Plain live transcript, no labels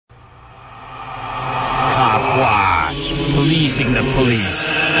COPWATCH, policing the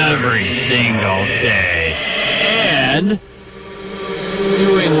police every single day. And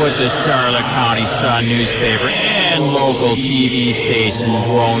doing what the Charlotte County Sun newspaper and local TV stations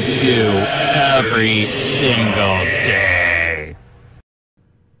won't do every single day.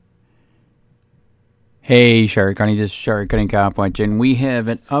 Hey, Charlotte County, this is Charlotte County COPWATCH, and we have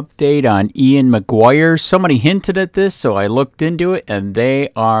an update on Ian Mcguire. Somebody hinted at this, so I looked into it, and they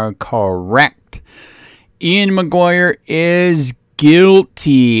are correct. Ian Mcguire is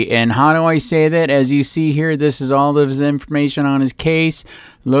guilty. And how do I say that? As you see here, this is all of his information on his case.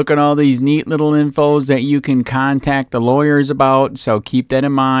 Look at all these neat little infos that you can contact the lawyers about. So keep that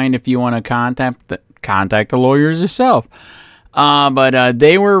in mind if you want to contact the lawyers yourself. But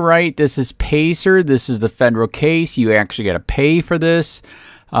they were right. This is PACER. This is the federal case. You actually got to pay for this.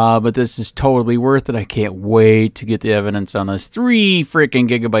 But this is totally worth it. I can't wait to get the evidence on this. 3 freaking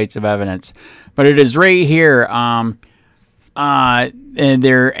gigabytes of evidence. But it is right here. And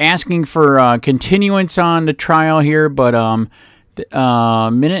they're asking for continuance on the trial here. But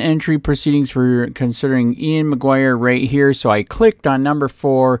minute entry proceedings for considering Ian Mcguire right here. So I clicked on number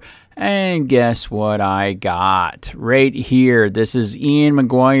 4. And guess what I got? Right here. This is Ian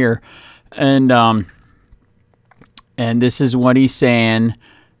Mcguire. And this is what he's saying.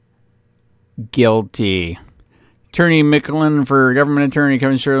 Guilty. Attorney Micklin for government attorney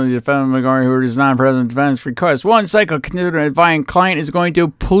Kevin Shirley, defendant Mcguire, who is non-present defense request. 1 cycle considering client is going to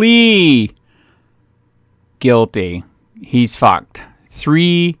plea guilty. He's fucked.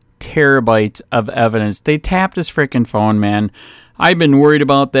 3 terabytes of evidence. They tapped his freaking phone, man. I've been worried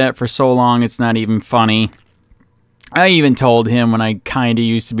about that for so long, it's not even funny. I even told him when I kind of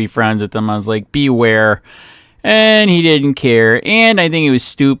used to be friends with him, I was like, beware. And he didn't care. And I think it was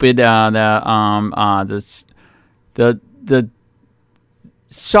stupid. The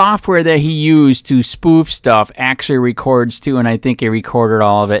software that he used to spoof stuff actually records too, and I think he recorded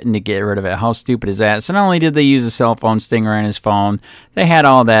all of it and to get rid of it. How stupid is that? So not only did they use a cell phone stinger on his phone, they had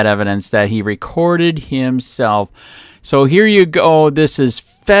all that evidence that he recorded himself. So here you go. This is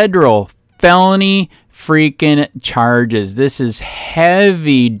federal felony freaking charges. This is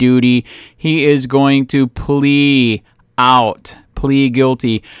heavy duty. He is going to plea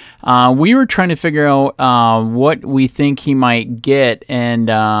guilty. We were trying to figure out what we think he might get,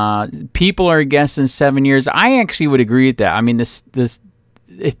 and people are guessing 7 years. I actually would agree with that. I mean, this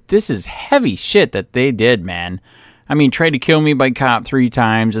is heavy shit that they did, man. I mean, tried to kill me by cop 3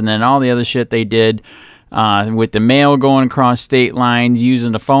 times, and then all the other shit they did. With the mail going across state lines,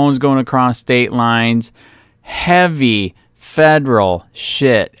 using the phones going across state lines. Heavy federal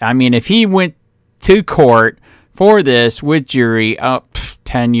shit. I mean, if he went to court for this with jury,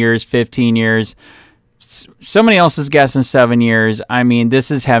 10 years, 15 years, somebody else is guessing 7 years. I mean, this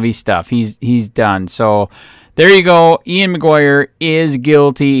is heavy stuff. He's done. So there you go. Ian Mcguire is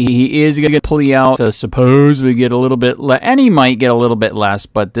guilty. He is going to plea out to supposedly get a little bit less, and he might get a little bit less,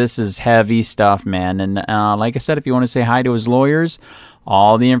 but this is heavy stuff, man. And like I said, if you want to say hi to his lawyers,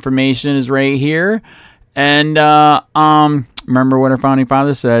 all the information is right here. And remember what our founding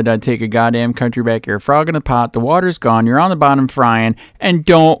father said, take a goddamn country back. You're a frog in the pot. The water's gone. You're on the bottom frying. And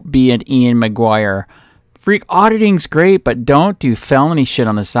don't be an Ian Mcguire. Freak, auditing's great, but don't do felony shit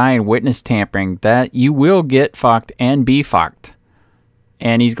on the side, witness tampering. That you will get fucked and be fucked.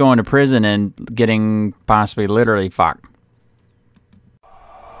 And he's going to prison and getting possibly literally fucked.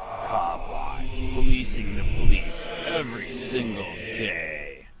 COPWATCH, policing the police every single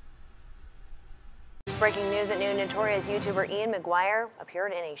day. Breaking news at noon, notorious YouTuber Ian Mcguire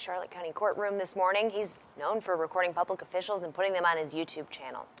appeared in a Charlotte County courtroom this morning. He's known for recording public officials and putting them on his YouTube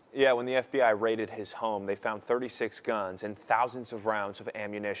channel. Yeah, when the FBI raided his home, they found 36 guns and thousands of rounds of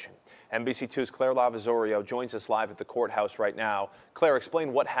ammunition. NBC2's Claire Lavazorio joins us live at the courthouse right now. Claire,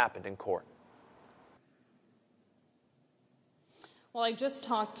 explain what happened in court. Well, I just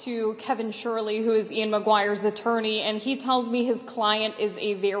talked to Kevin Shirley, who is Ian Mcguire's attorney, and he tells me his client is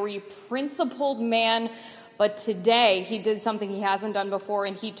a very principled man. But today he did something he hasn't done before,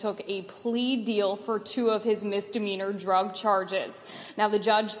 and he took a plea deal for 2 of his misdemeanor drug charges. Now, the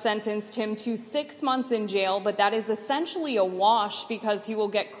judge sentenced him to 6 months in jail, but that is essentially a wash because he will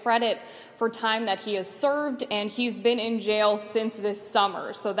get credit for time that he has served, and he's been in jail since this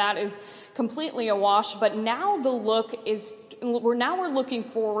summer. So that is completely a wash. But now the look is we're looking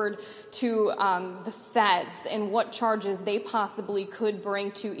forward to the feds and what charges they possibly could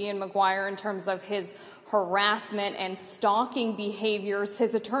bring to Ian Mcguire in terms of his harassment and stalking behaviors.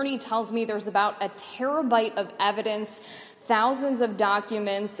 His attorney tells me there's about a terabyte of evidence thousands of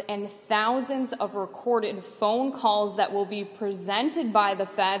documents and thousands of recorded phone calls that will be presented by the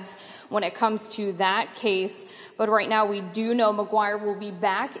feds when it comes to that case. But right now we do know Mcguire will be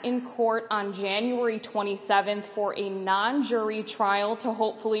back in court on January 27th for a non-jury trial to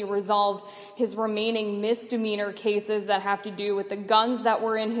hopefully resolve his remaining misdemeanor cases that have to do with the guns that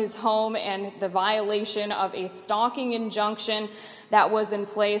were in his home and the violation of a stalking injunction that was in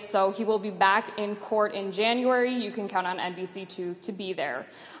place. So he will be back in court in January. You can count on NBC2 to be there.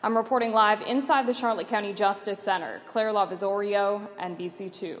 I'm reporting live inside the Charlotte County Justice Center. Claire Lavisorio,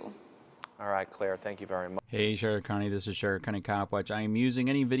 NBC2. All right, Claire, thank you very much. Hey, Charlotte County, this is Charlotte County COPWATCH. I am using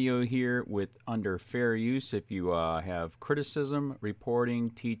any video here under fair use if you have criticism,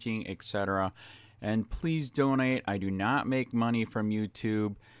 reporting, teaching, etc. And please donate. I do not make money from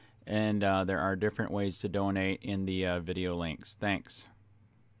YouTube. And there are different ways to donate in the video links. Thanks.